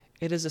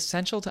It is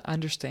essential to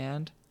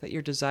understand that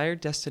your desired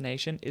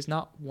destination is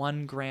not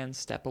one grand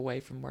step away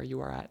from where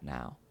you are at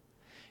now.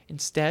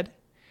 Instead,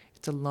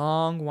 it's a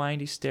long,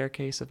 windy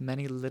staircase of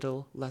many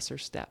little, lesser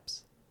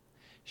steps.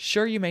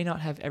 Sure, you may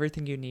not have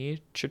everything you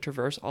need to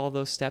traverse all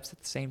those steps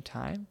at the same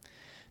time,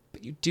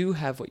 but you do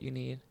have what you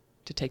need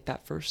to take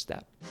that first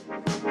step.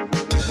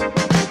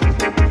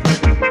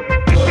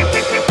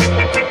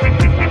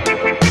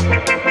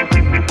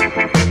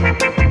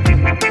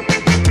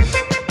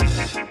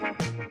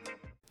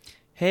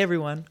 Hey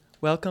everyone,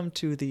 welcome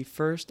to the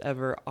first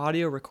ever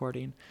audio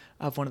recording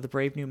of one of the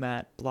Brave New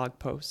Matt blog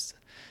posts.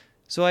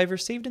 So I've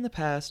received in the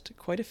past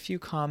quite a few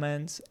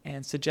comments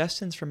and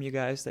suggestions from you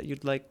guys that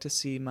you'd like to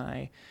see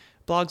my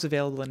blogs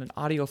available in an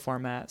audio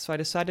format. So I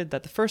decided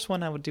that the first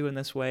one I would do in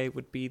this way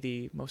would be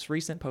the most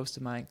recent post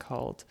of mine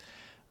called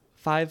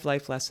 5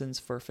 Life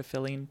Lessons for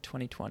Fulfilling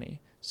 2020.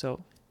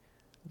 So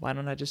why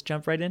don't I just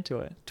jump right into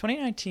it?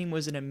 2019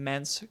 was an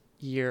immense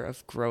year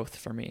of growth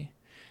for me.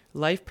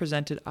 Life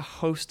presented a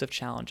host of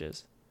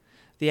challenges,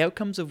 the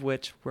outcomes of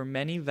which were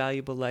many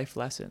valuable life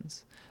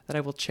lessons that I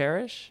will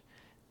cherish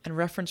and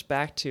reference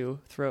back to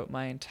throughout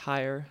my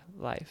entire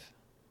life.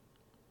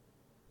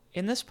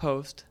 In this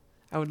post,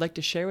 I would like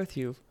to share with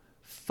you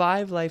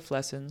 5 life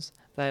lessons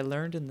that I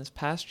learned in this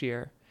past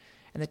year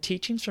and the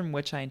teachings from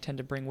which I intend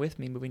to bring with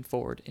me moving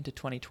forward into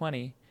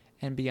 2020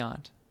 and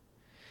beyond.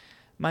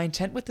 My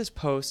intent with this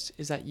post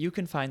is that you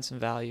can find some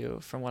value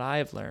from what I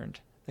have learned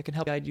that can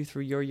help guide you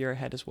through your year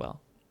ahead as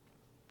well.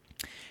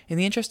 In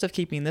the interest of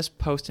keeping this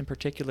post in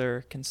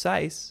particular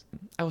concise,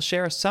 I will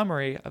share a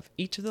summary of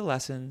each of the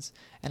lessons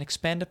and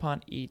expand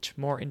upon each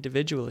more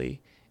individually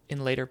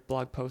in later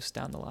blog posts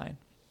down the line.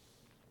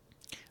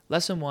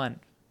 Lesson 1.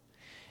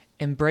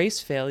 Embrace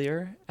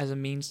failure as a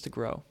means to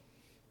grow.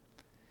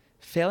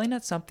 Failing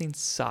at something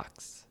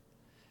sucks.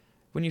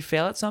 When you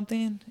fail at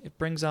something, it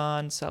brings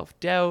on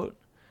self-doubt,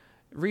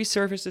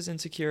 resurfaces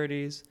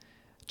insecurities,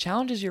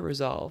 challenges your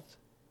resolve.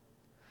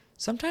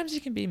 Sometimes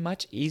it can be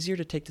much easier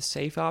to take the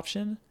safe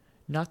option,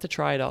 not to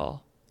try at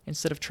all,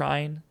 instead of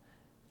trying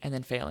and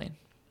then failing.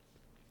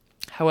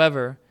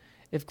 However,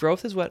 if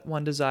growth is what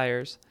one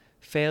desires,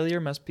 failure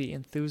must be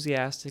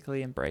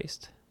enthusiastically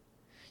embraced.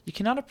 You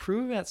cannot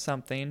improve at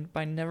something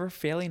by never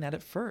failing at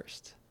it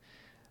first.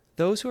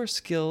 Those who are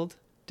skilled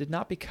did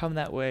not become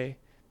that way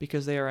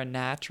because they are a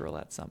natural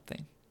at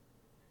something.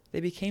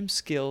 They became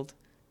skilled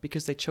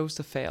because they chose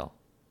to fail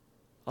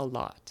a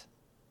lot.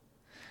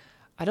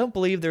 I don't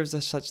believe there's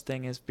a such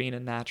thing as being a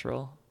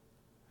natural.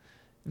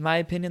 In my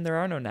opinion, there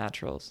are no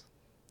naturals.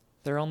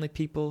 There are only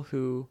people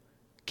who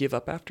give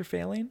up after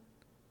failing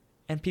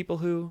and people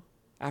who,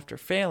 after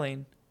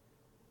failing,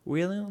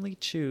 willingly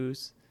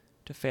choose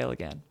to fail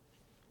again.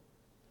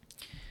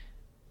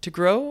 To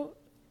grow,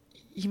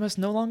 you must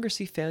no longer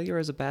see failure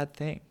as a bad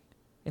thing.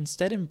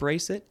 Instead,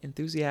 embrace it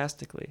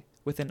enthusiastically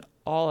within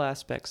all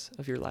aspects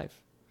of your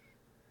life.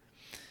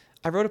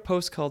 I wrote a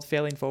post called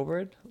Failing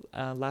Forward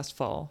last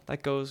fall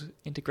that goes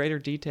into greater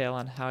detail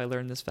on how I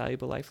learned this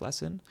valuable life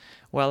lesson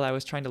while I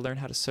was trying to learn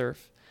how to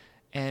surf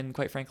and,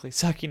 quite frankly,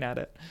 sucking at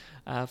it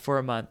for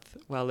a month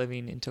while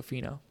living in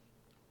Tofino.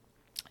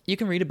 You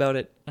can read about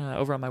it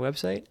over on my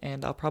website,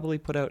 and I'll probably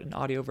put out an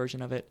audio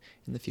version of it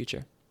in the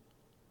future.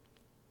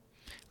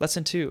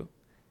 Lesson 2.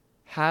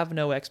 Have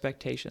no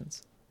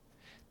expectations.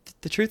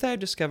 The truth I've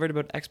discovered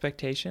about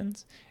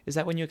expectations is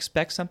that when you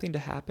expect something to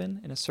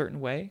happen in a certain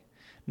way,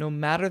 no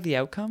matter the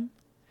outcome,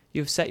 you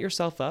have set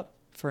yourself up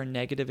for a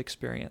negative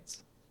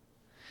experience.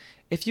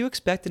 If you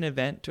expect an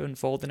event to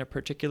unfold in a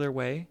particular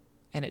way,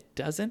 and it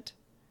doesn't,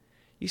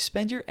 you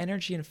spend your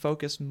energy and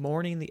focus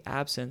mourning the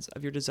absence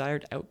of your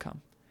desired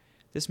outcome.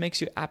 This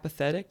makes you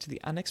apathetic to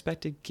the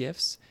unexpected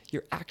gifts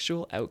your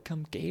actual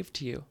outcome gave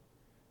to you,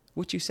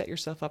 which you set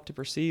yourself up to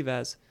perceive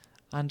as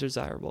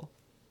undesirable.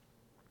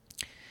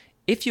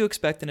 If you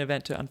expect an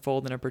event to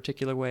unfold in a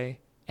particular way,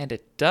 and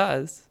it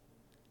does,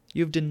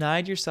 you have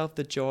denied yourself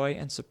the joy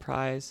and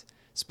surprise,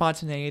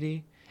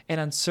 spontaneity, and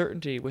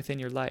uncertainty within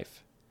your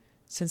life,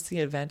 since the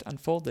event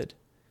unfolded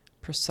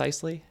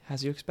precisely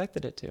as you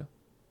expected it to.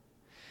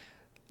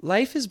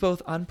 Life is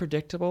both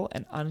unpredictable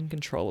and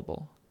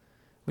uncontrollable.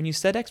 When you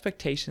set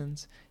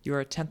expectations, you are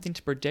attempting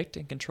to predict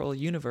and control a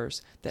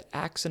universe that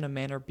acts in a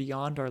manner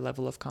beyond our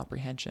level of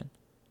comprehension.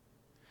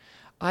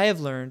 I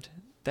have learned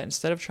that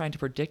instead of trying to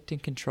predict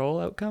and control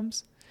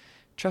outcomes,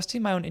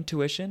 trusting my own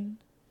intuition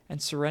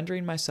and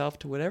surrendering myself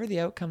to whatever the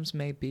outcomes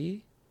may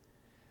be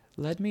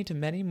led me to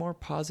many more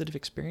positive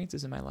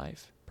experiences in my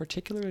life,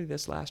 particularly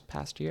this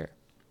past year.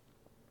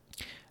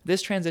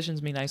 This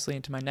transitions me nicely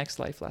into my next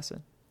life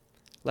lesson.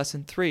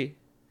 Lesson 3.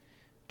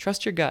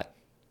 Trust your gut,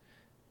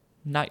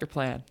 not your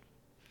plan.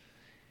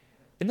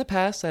 In the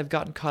past, I've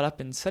gotten caught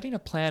up in setting a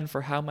plan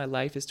for how my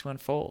life is to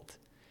unfold,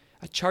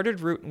 a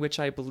charted route in which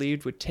I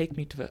believed would take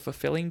me to a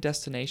fulfilling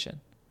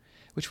destination,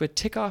 which would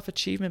tick off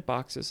achievement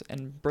boxes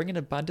and bring an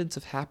abundance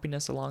of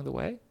happiness along the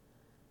way.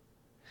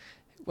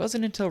 It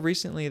wasn't until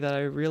recently that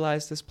I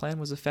realized this plan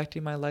was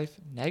affecting my life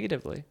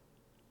negatively.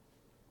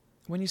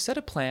 When you set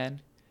a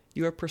plan,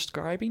 you are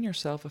prescribing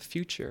yourself a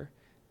future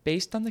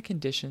based on the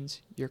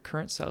conditions your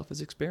current self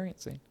is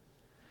experiencing.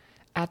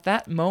 At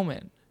that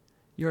moment,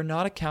 you're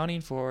not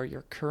accounting for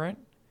your current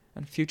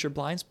and future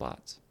blind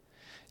spots.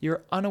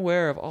 You're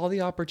unaware of all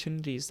the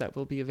opportunities that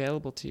will be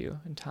available to you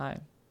in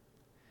time.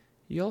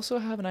 You also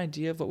have an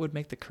idea of what would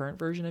make the current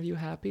version of you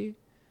happy,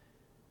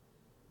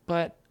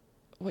 but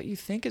what you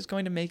think is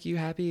going to make you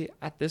happy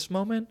at this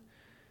moment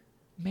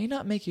may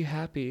not make you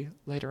happy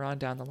later on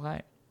down the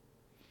line.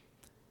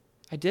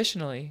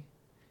 Additionally,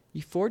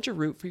 you forge a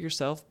route for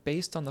yourself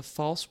based on the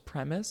false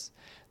premise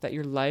that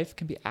your life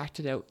can be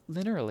acted out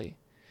linearly,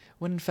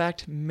 when in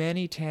fact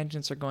many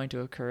tangents are going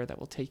to occur that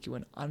will take you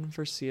in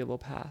unforeseeable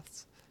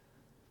paths.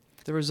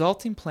 The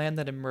resulting plan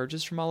that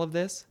emerges from all of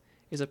this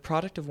is a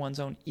product of one's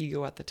own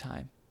ego at the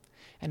time,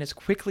 and is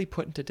quickly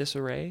put into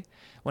disarray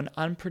when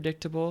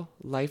unpredictable,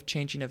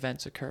 life-changing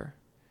events occur,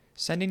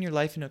 sending your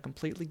life in a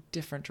completely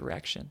different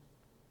direction.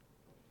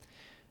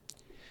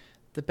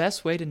 The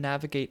best way to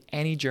navigate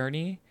any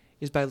journey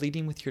is by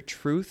leading with your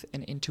truth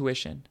and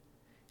intuition,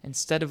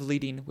 instead of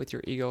leading with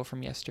your ego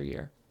from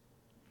yesteryear.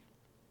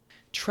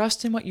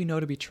 Trust in what you know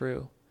to be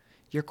true,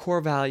 your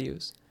core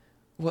values,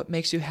 what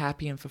makes you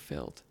happy and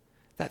fulfilled,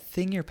 that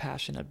thing you're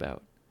passionate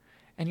about,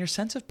 and your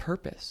sense of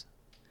purpose.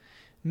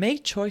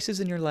 Make choices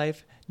in your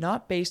life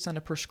not based on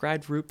a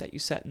prescribed route that you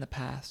set in the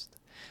past,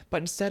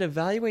 but instead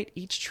evaluate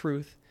each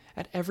truth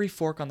at every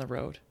fork on the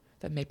road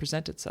that may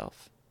present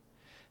itself.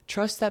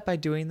 Trust that by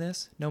doing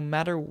this, no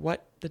matter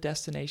what the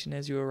destination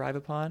is you arrive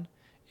upon,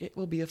 it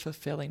will be a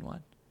fulfilling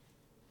one.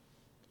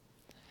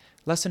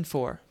 Lesson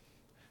 4.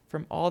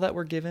 From all that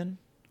we're given,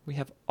 we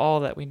have all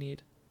that we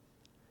need.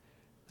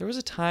 There was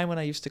a time when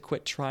I used to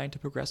quit trying to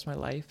progress my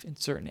life in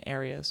certain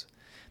areas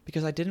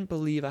because I didn't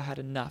believe I had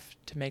enough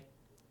to make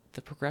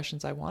the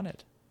progressions I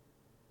wanted.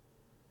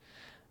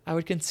 I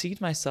would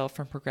concede myself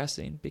from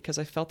progressing because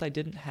I felt I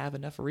didn't have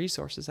enough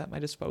resources at my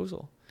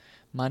disposal.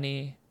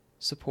 Money,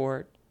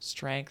 support,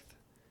 strength,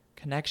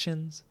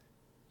 connections,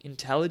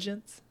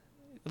 intelligence,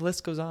 the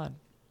list goes on.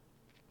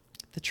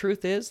 The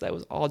truth is that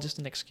was all just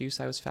an excuse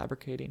I was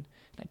fabricating,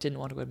 and I didn't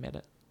want to admit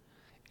it.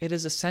 It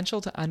is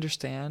essential to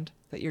understand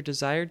that your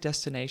desired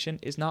destination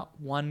is not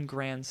one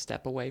grand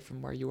step away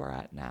from where you are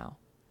at now.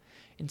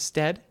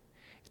 Instead,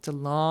 it's a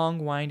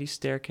long, windy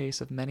staircase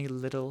of many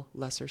little,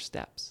 lesser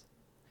steps.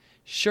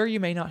 Sure, you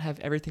may not have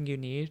everything you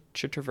need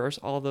to traverse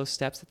all those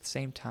steps at the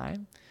same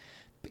time,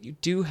 but you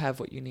do have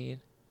what you need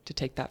to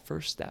take that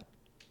first step.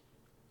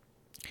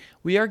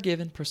 We are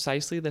given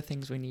precisely the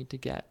things we need to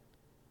get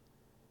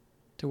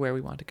to where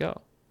we want to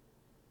go.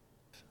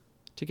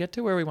 To get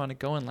to where we want to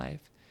go in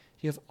life,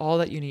 you have all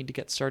that you need to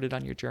get started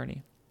on your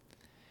journey.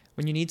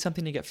 When you need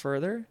something to get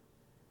further,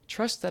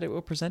 trust that it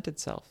will present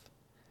itself.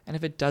 And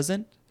if it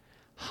doesn't,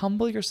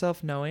 humble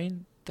yourself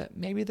knowing that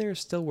maybe there is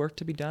still work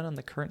to be done on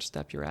the current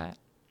step you're at.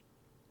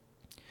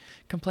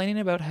 Complaining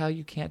about how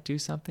you can't do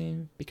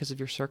something because of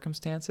your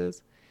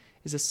circumstances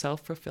is a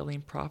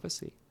self-fulfilling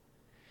prophecy.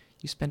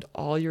 You spend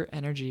all your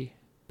energy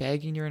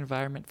begging your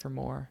environment for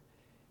more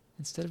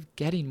instead of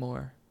getting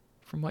more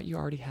from what you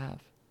already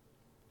have.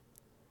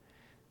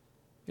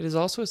 It is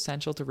also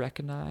essential to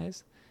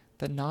recognize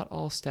that not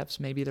all steps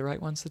may be the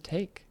right ones to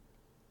take.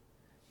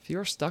 If you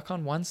are stuck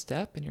on one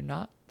step and you're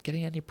not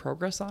getting any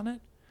progress on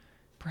it,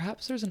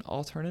 perhaps there's an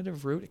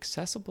alternative route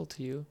accessible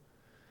to you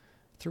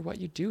through what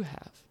you do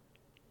have.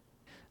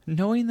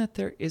 Knowing that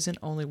there isn't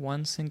only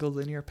one single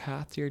linear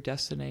path to your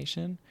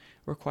destination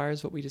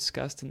requires what we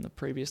discussed in the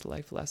previous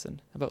life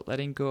lesson about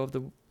letting go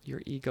of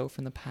your ego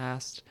from the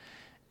past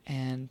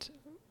and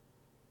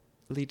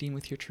leading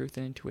with your truth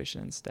and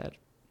intuition instead.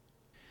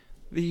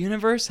 The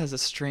universe has a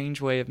strange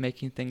way of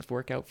making things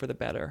work out for the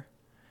better.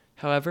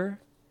 However,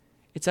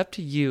 it's up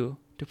to you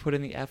to put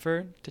in the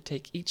effort to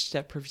take each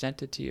step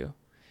presented to you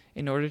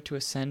in order to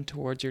ascend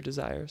towards your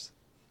desires.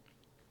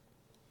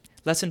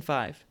 Lesson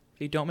 5.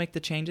 If you don't make the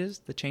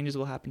changes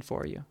will happen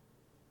for you.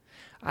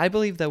 I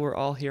believe that we're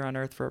all here on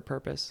earth for a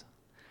purpose.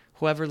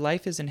 However,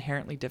 life is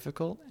inherently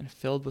difficult and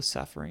filled with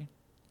suffering.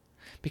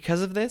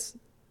 Because of this,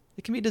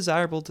 it can be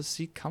desirable to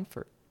seek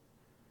comfort.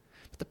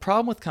 But the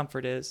problem with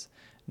comfort is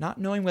not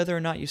knowing whether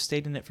or not you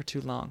stayed in it for too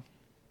long.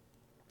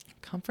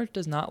 Comfort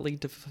does not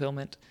lead to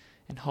fulfillment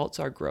and halts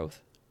our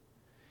growth.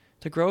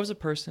 To grow as a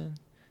person,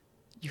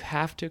 you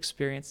have to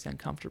experience the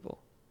uncomfortable.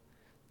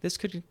 This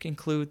could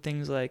include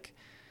things like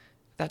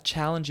that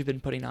challenge you've been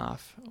putting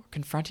off, or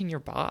confronting your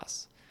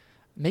boss,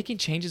 making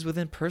changes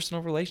within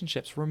personal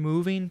relationships,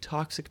 removing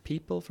toxic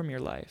people from your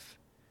life,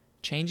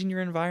 changing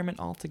your environment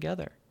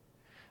altogether,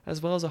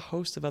 as well as a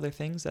host of other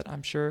things that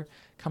I'm sure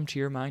come to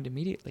your mind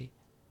immediately.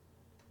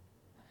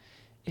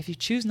 If you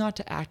choose not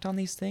to act on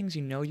these things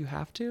you know you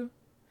have to,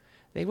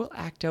 they will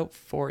act out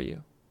for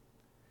you.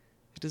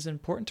 It is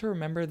important to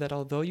remember that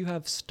although you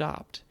have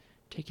stopped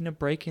taking a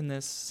break in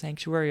this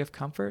sanctuary of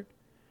comfort,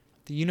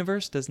 the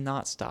universe does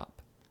not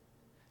stop.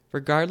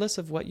 Regardless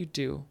of what you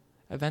do,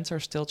 events are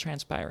still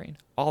transpiring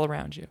all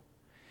around you.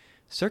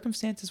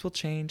 Circumstances will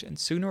change, and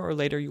sooner or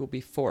later you will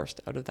be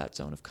forced out of that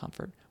zone of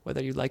comfort,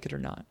 whether you like it or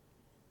not.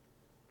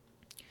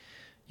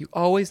 You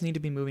always need to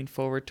be moving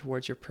forward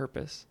towards your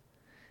purpose.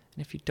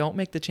 And if you don't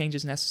make the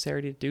changes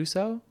necessary to do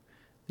so,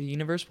 the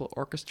universe will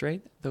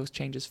orchestrate those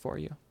changes for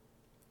you.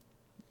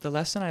 The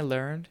lesson I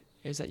learned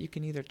is that you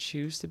can either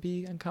choose to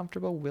be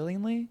uncomfortable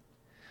willingly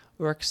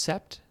or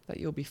accept that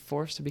you'll be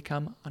forced to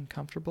become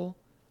uncomfortable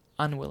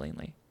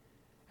unwillingly.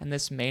 And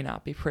this may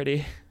not be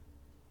pretty.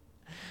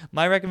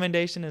 My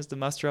recommendation is to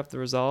muster up the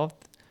resolve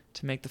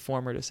to make the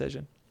former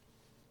decision.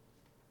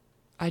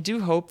 I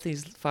do hope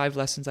these 5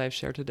 lessons I have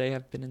shared today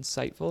have been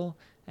insightful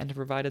and have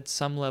provided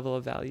some level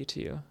of value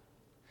to you.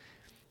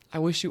 I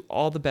wish you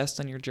all the best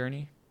on your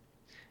journey.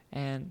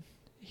 And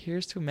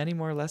here's to many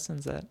more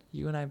lessons that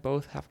you and I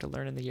both have to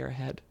learn in the year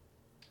ahead.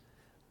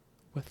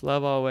 With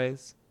love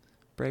always,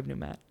 Brave New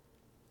Matt.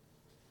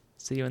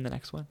 See you in the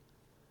next one.